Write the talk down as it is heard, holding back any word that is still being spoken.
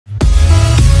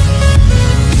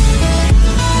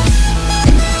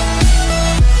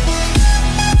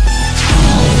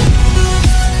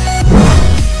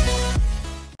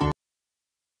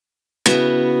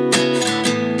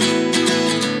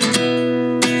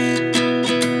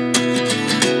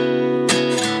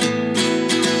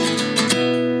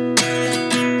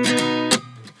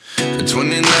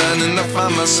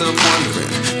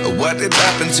what did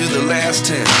happen to the last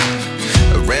 10?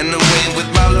 I ran away with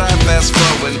my life, fast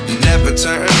forward, never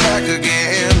turn back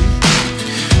again.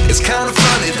 It's kinda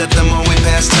funny that the more we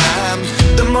pass time,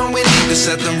 the more we need to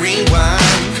set the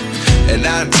rewind. And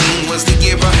 19 was the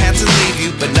year I had to leave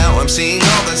you, but now I'm seeing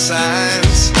all the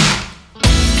signs.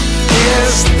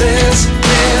 Is this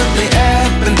really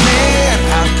happening?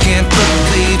 I can't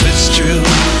believe it's true.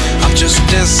 I'm just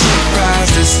as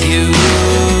surprised as you.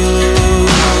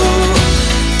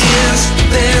 Is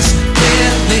this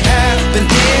really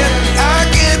happening? I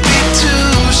can't be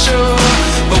too sure,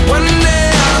 but one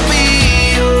day I'll be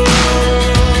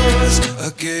yours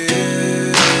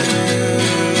again.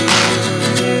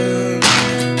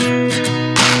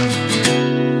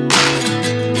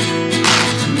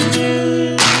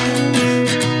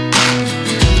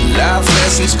 Life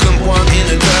lessons come one in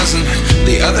a dozen,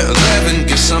 the other 11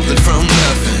 give something from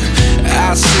nothing.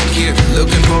 I sit here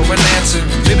looking for an answer.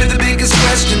 Maybe the biggest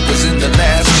question was in the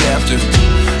last chapter.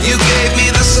 You gave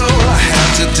me the soul I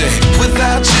have today.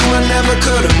 Without you I never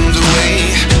could have moved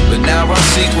away, but now I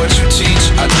see what you teach.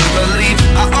 I do believe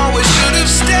I always should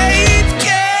have stayed.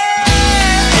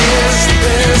 Yeah. Is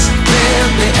this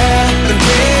really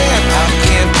happening? I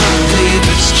can't believe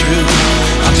it's true.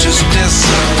 I'm just as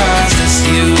surprised as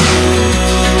you.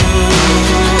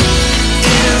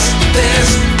 Is this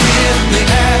really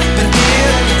happening?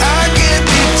 I can't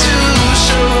be too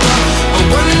sure, but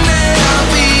one day I'll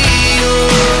be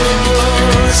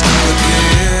yours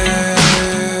again.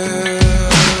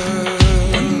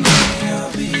 One day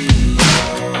I'll be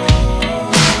yours.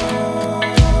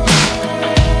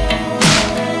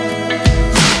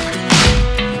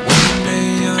 One day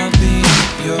I'll be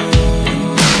yours.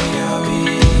 I'll be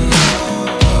yours.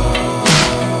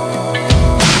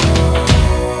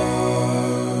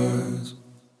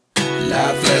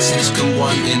 Life lessons come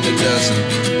one in a dozen,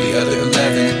 the other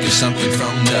 11 give something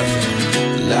from nothing.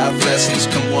 Life lessons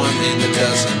come one in a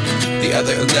dozen, the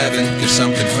other 11 give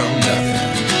something from nothing.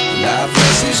 Life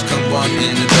lessons come one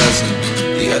in a dozen,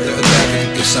 the other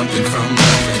 11 give something from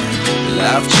nothing.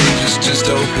 Life changes just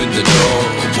open the door.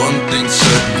 One thing's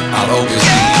certain, I'll always be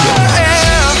yours.